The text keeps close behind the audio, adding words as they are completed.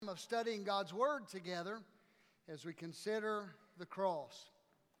of studying God's Word together as we consider the cross.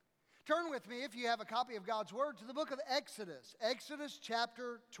 Turn with me, if you have a copy of God's Word, to the book of Exodus. Exodus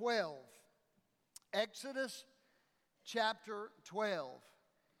chapter 12. Exodus chapter 12.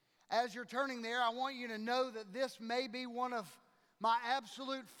 As you're turning there, I want you to know that this may be one of my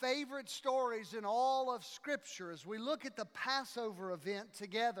absolute favorite stories in all of Scripture as we look at the Passover event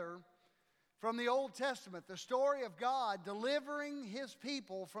together from the Old Testament, the story of God delivering His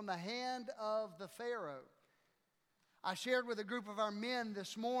people from the hand of the Pharaoh. I shared with a group of our men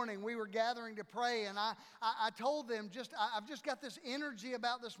this morning. We were gathering to pray, and I told them, I've just got this energy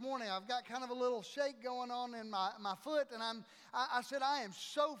about this morning. I've got kind of a little shake going on in my foot, and I said, I am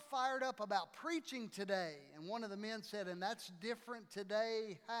so fired up about preaching today. And one of the men said, and that's different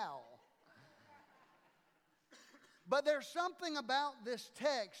today, how? But there's something about this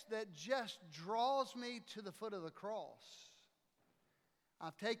text that just draws me to the foot of the cross.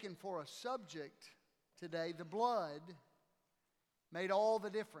 I've taken for a subject today, the blood made all the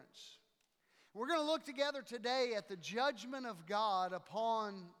difference. We're going to look together today at the judgment of God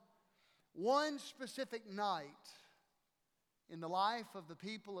upon one specific night in the life of the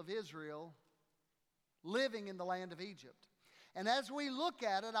people of Israel living in the land of Egypt. And as we look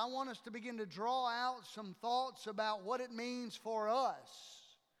at it, I want us to begin to draw out some thoughts about what it means for us,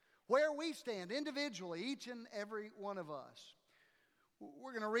 where we stand individually, each and every one of us.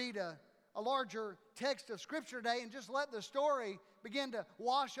 We're going to read a larger text of Scripture today and just let the story begin to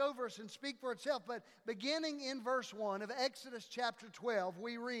wash over us and speak for itself. But beginning in verse 1 of Exodus chapter 12,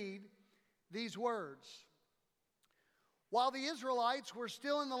 we read these words. While the Israelites were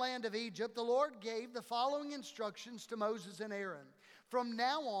still in the land of Egypt, the Lord gave the following instructions to Moses and Aaron. From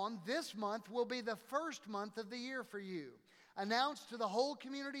now on, this month will be the first month of the year for you. Announce to the whole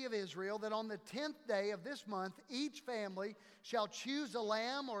community of Israel that on the 10th day of this month, each family shall choose a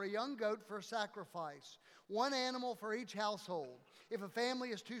lamb or a young goat for a sacrifice, one animal for each household. If a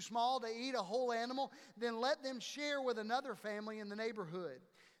family is too small to eat a whole animal, then let them share with another family in the neighborhood.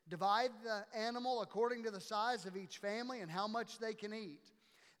 Divide the animal according to the size of each family and how much they can eat.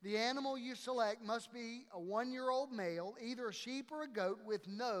 The animal you select must be a 1-year-old male, either a sheep or a goat with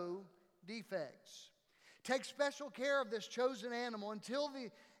no defects. Take special care of this chosen animal until the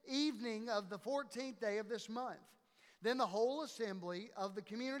evening of the 14th day of this month. Then the whole assembly of the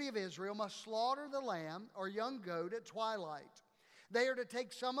community of Israel must slaughter the lamb or young goat at twilight. They are to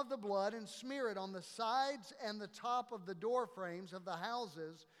take some of the blood and smear it on the sides and the top of the door frames of the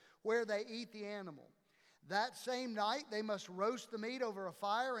houses where they eat the animal. That same night they must roast the meat over a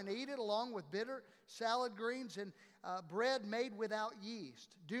fire and eat it along with bitter salad greens and bread made without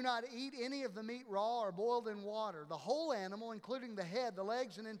yeast. Do not eat any of the meat raw or boiled in water. The whole animal, including the head, the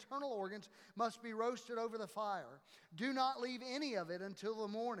legs, and internal organs, must be roasted over the fire. Do not leave any of it until the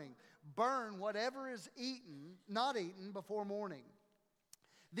morning. Burn whatever is not eaten before morning.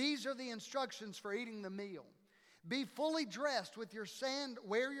 These are the instructions for eating the meal. Be fully dressed with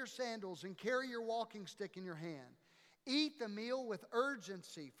wear your sandals and carry your walking stick in your hand. Eat the meal with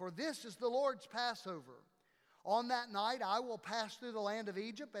urgency, for this is the Lord's Passover. On that night I will pass through the land of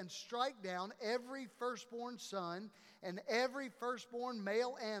Egypt and strike down every firstborn son and every firstborn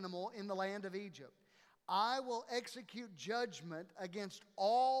male animal in the land of Egypt. I will execute judgment against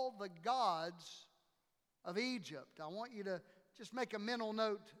all the gods of Egypt. I want you to just make a mental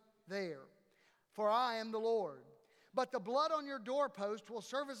note there. For I am the Lord. But the blood on your doorpost will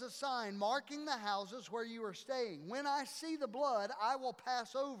serve as a sign marking the houses where you are staying. When I see the blood, I will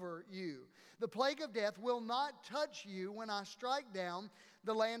pass over you. The plague of death will not touch you when I strike down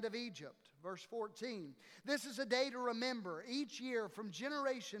the land of Egypt. Verse 14. This is a day to remember. Each year from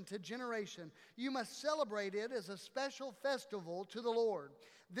generation to generation, you must celebrate it as a special festival to the Lord.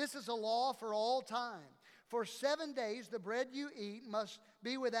 This is a law for all time. For 7 days the bread you eat must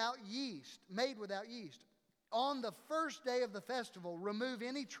be without yeast, made without yeast. On the first day of the festival, remove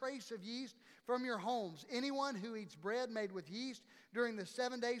any trace of yeast from your homes. Anyone who eats bread made with yeast during the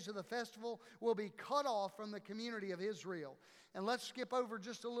 7 days of the festival will be cut off from the community of Israel. And let's skip over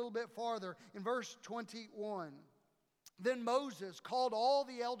just a little bit farther in verse 21. Then Moses called all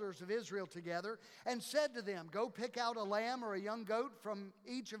the elders of Israel together and said to them, go pick out a lamb or a young goat for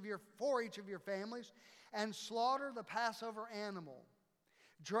each of your families and slaughter the Passover animal.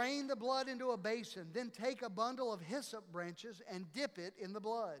 Drain the blood into a basin, then take a bundle of hyssop branches and dip it in the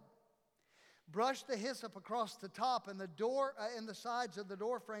blood. Brush the hyssop across the top and the door and the sides of the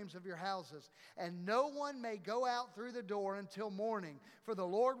door frames of your houses, and no one may go out through the door until morning, for the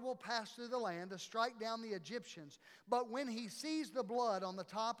Lord will pass through the land to strike down the Egyptians. But when he sees the blood on the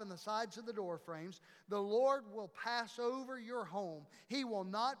top and the sides of the door frames, the Lord will pass over your home. He will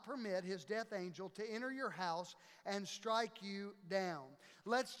not permit his death angel to enter your house and strike you down.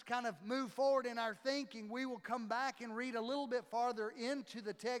 Let's kind of move forward in our thinking. We will come back and read a little bit farther into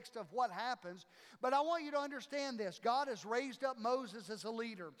the text of what happens. But I want you to understand this. God has raised up Moses as a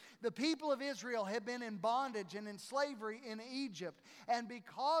leader. The people of Israel had been in bondage and in slavery in Egypt. And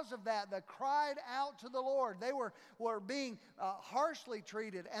because of that, they cried out to the Lord. They were being harshly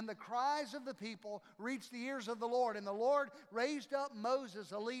treated. And the cries of the people reached the ears of the Lord. And the Lord raised up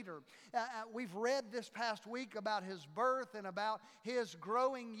Moses, a leader. We've read this past week about his birth and about his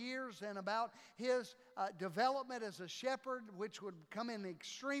growing years and about his development as a shepherd, which would come in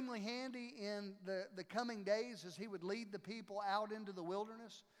extremely handy in the coming days as he would lead the people out into the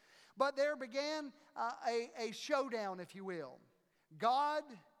wilderness. But there began a showdown, if you will. God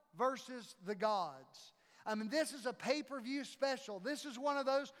versus the gods. I mean, this is a pay-per-view special. This is one of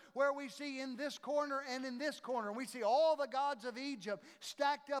those where we see in this corner and in this corner. We see all the gods of Egypt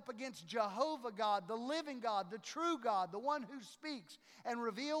stacked up against Jehovah God, the living God, the true God, the one who speaks and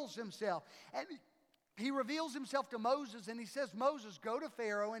reveals himself. And he reveals himself to Moses and he says, Moses, go to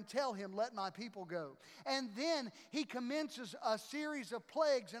Pharaoh and tell him, let my people go. And then he commences a series of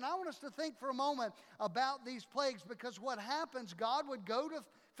plagues. And I want us to think for a moment about these plagues, because what happens, God would go to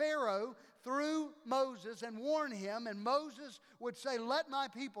Pharaoh through Moses and warn him, and Moses would say, let my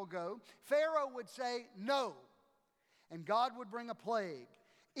people go. Pharaoh would say, no. And God would bring a plague.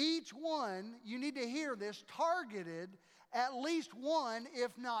 Each one, you need to hear this, targeted at least one,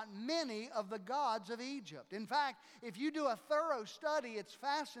 if not many, of the gods of Egypt. In fact, if you do a thorough study, it's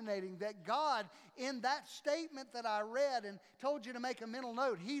fascinating that God, in that statement that I read and told you to make a mental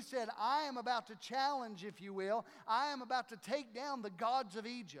note, he said, I am about to challenge, if you will, I am about to take down the gods of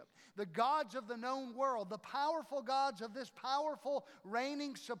Egypt, the gods of the known world, the powerful gods of this powerful,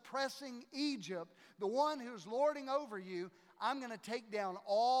 reigning, suppressing Egypt, the one who's lording over you. I'm going to take down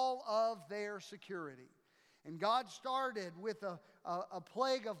all of their security. And God started with a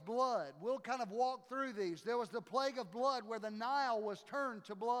plague of blood. We'll kind of walk through these. There was the plague of blood where the Nile was turned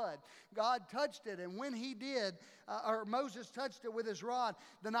to blood. God touched it, and when he did, or Moses touched it with his rod,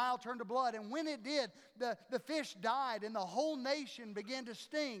 the Nile turned to blood. And when it did, the fish died, and the whole nation began to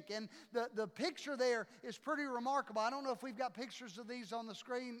stink. And the picture there is pretty remarkable. I don't know if we've got pictures of these on the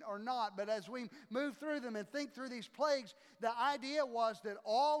screen or not, but as we move through them and think through these plagues, the idea was that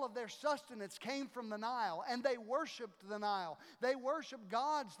all of their sustenance came from the Nile, and they worshiped the Nile. They worshiped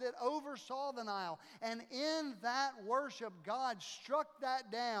gods that oversaw the Nile. And in that worship, God struck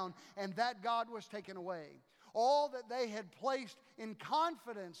that down, and that God was taken away. All that they had placed in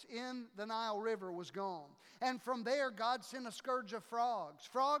confidence in the Nile River was gone. And from there, God sent a scourge of frogs.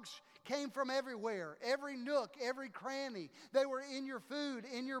 Frogs came from everywhere, every nook, every cranny. They were in your food,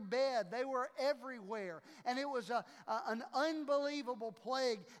 in your bed. They were everywhere. And it was an unbelievable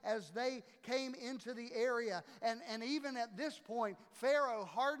plague as they came into the area. And even at this point, Pharaoh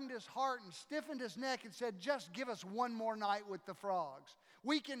hardened his heart and stiffened his neck and said, just give us one more night with the frogs.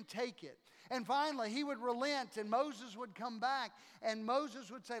 We can take it. And finally, he would relent, and Moses would come back, and Moses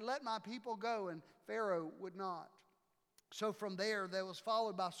would say, let my people go, and Pharaoh would not. So from there was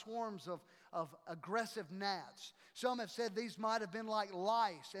followed by swarms of aggressive gnats. Some have said these might have been like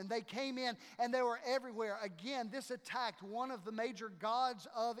lice, and they came in and they were everywhere. Again, this attacked one of the major gods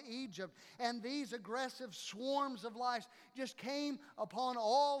of Egypt, and these aggressive swarms of lice just came upon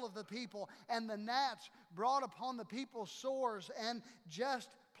all of the people, and the gnats brought upon the people's sores and just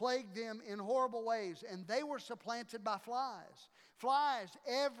plagued them in horrible ways, and they were supplanted by flies. Flies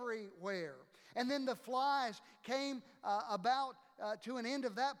everywhere. And then the flies came about to an end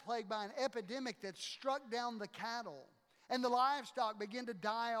of that plague by an epidemic that struck down the cattle. And the livestock began to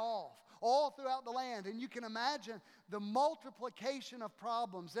die off all throughout the land. And you can imagine the multiplication of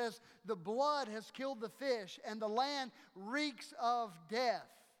problems as the blood has killed the fish and the land reeks of death.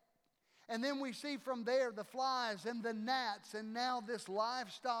 And then we see from there the flies and the gnats and now this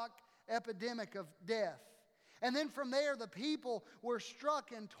livestock epidemic of death. And then from there the people were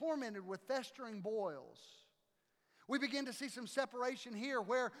struck and tormented with festering boils. We begin to see some separation here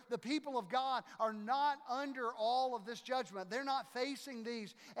where the people of God are not under all of this judgment. They're not facing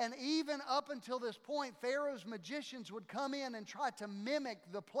these. And even up until this point, Pharaoh's magicians would come in and try to mimic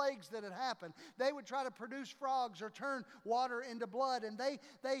the plagues that had happened. They would try to produce frogs or turn water into blood. And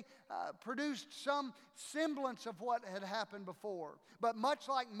they produced some semblance of what had happened before. But much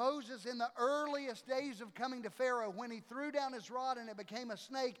like Moses in the earliest days of coming to Pharaoh, when he threw down his rod and it became a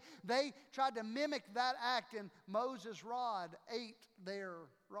snake, they tried to mimic that act, and Moses' rod ate their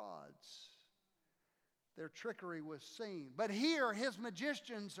rods. Their trickery was seen. But here, his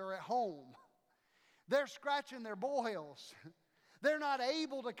magicians are at home. They're scratching their boils. They're not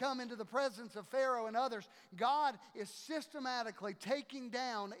able to come into the presence of Pharaoh and others. God is systematically taking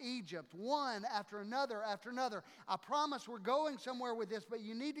down Egypt one after another after another. I promise we're going somewhere with this, but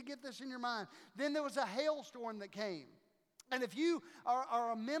you need to get this in your mind. Then there was a hailstorm that came. And if you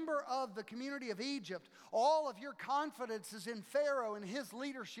are a member of the community of Egypt, all of your confidence is in Pharaoh and his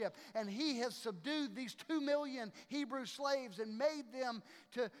leadership. And he has subdued these 2 million Hebrew slaves and made them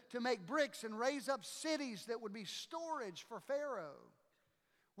to make bricks and raise up cities that would be storage for Pharaoh.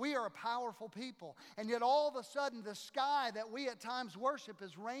 We are a powerful people. And yet all of a sudden the sky that we at times worship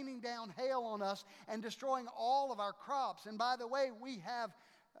is raining down hail on us and destroying all of our crops. And by the way, we have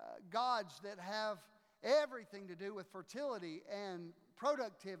gods that have everything to do with fertility and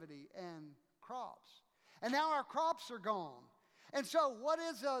productivity and crops. And now our crops are gone. And so what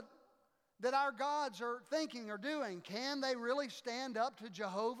is that our gods are thinking or doing? Can they really stand up to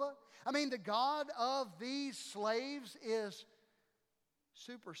Jehovah? I mean, the God of these slaves is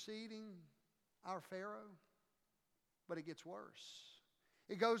superseding our Pharaoh. But it gets worse.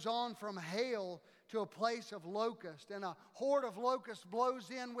 It goes on from hail to a place of locust, and a horde of locusts blows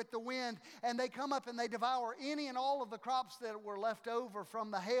in with the wind, and they come up and they devour any and all of the crops that were left over from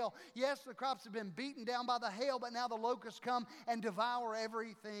the hail. Yes, the crops have been beaten down by the hail, but now the locusts come and devour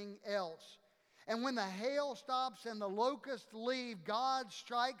everything else. And when the hail stops and the locusts leave, God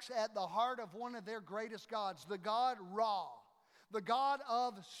strikes at the heart of one of their greatest gods, the god Ra. The God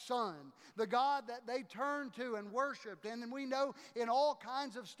of sun, the God that they turned to and worshiped. And we know in all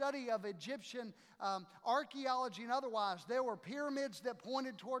kinds of study of Egyptian archaeology and otherwise, there were pyramids that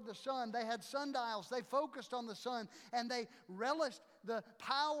pointed toward the sun. They had sundials. They focused on the sun, and they relished the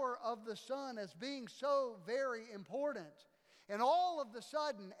power of the sun as being so very important. And all of a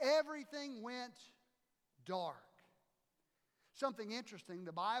sudden, everything went dark. Something interesting,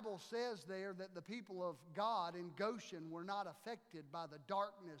 the Bible says there that the people of God in Goshen were not affected by the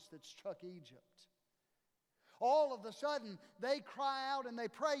darkness that struck Egypt. All of a sudden, they cry out and they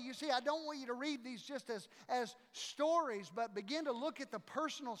pray. You see, I don't want you to read these just as stories, but begin to look at the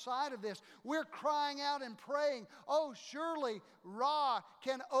personal side of this. We're crying out and praying, oh, surely Ra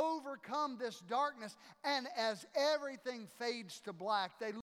can overcome this darkness. And as everything fades to black, they